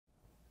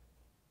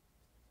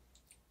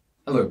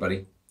Hello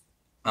everybody,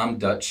 I'm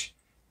Dutch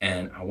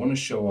and I want to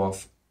show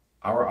off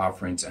our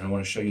offerings and I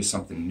want to show you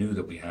something new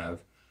that we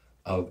have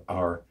of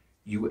our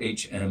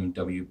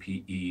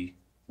UHMWPE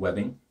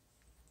webbing.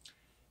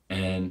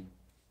 And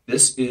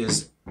this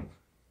is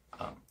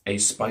a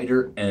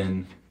spider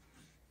and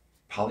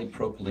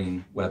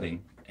polypropylene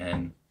webbing,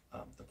 and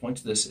the point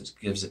of this is it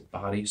gives it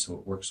body so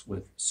it works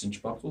with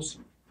cinch buckles.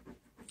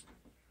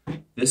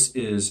 This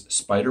is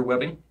spider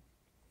webbing,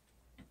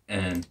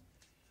 and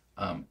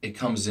it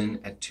comes in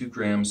at 2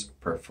 grams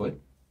per foot.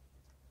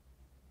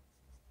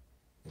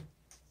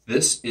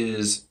 This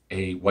is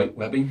a white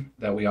webbing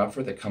that we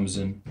offer that comes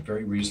in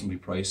very reasonably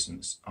priced and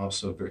it's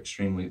also very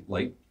extremely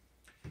light.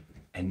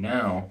 And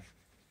now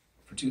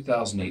for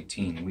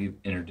 2018 we've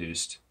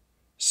introduced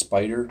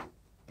spider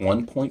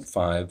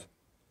 1.5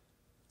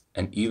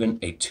 and even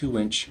a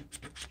 2-inch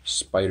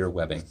spider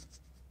webbing.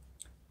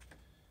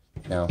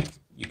 Now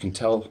you can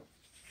tell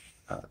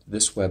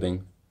this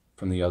webbing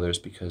from the others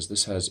because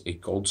this has a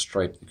gold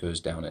stripe that goes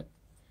down it,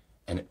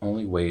 and it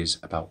only weighs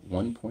about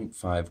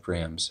 1.5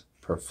 grams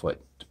per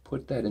foot. To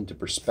put that into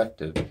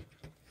perspective,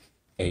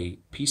 a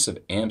piece of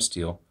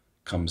Amsteel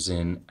comes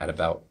in at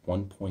about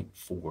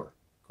 1.4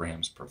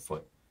 grams per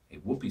foot. A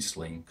whoopee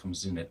sling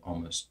comes in at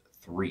almost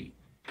 3,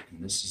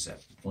 and this is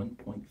at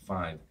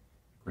 1.5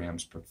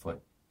 grams per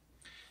foot.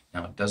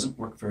 Now it doesn't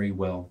work very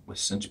well with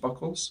cinch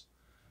buckles.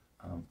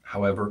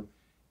 However,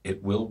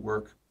 it will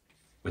work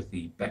with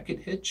the Beckett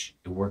hitch.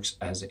 It works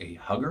as a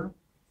hugger,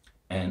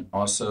 and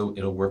also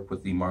it'll work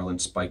with the Marlin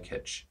spike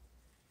hitch.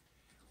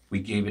 We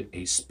gave it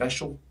a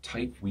special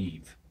tight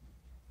weave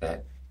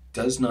that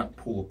does not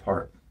pull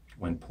apart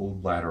when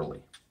pulled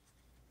laterally.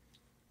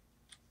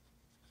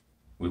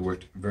 We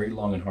worked very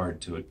long and hard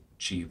to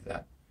achieve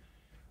that.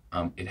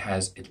 It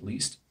has at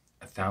least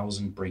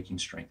 1,000 breaking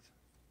strength.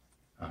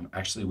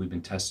 Actually, we've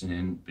been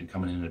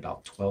coming in at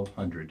about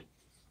 1,200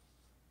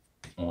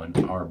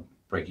 on our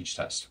breakage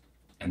test.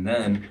 And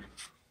then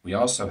we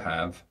also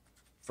have,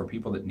 for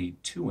people that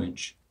need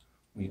 2-inch,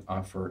 we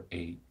offer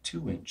a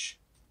 2-inch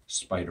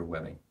spider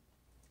webbing.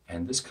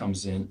 And this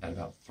comes in at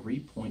about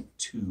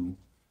 3.2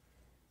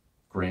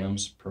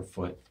 grams per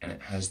foot, and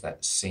it has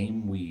that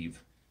same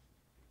weave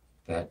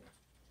that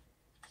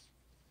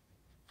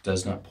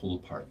does not pull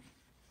apart.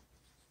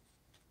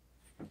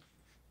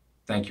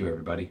 Thank you,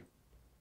 everybody.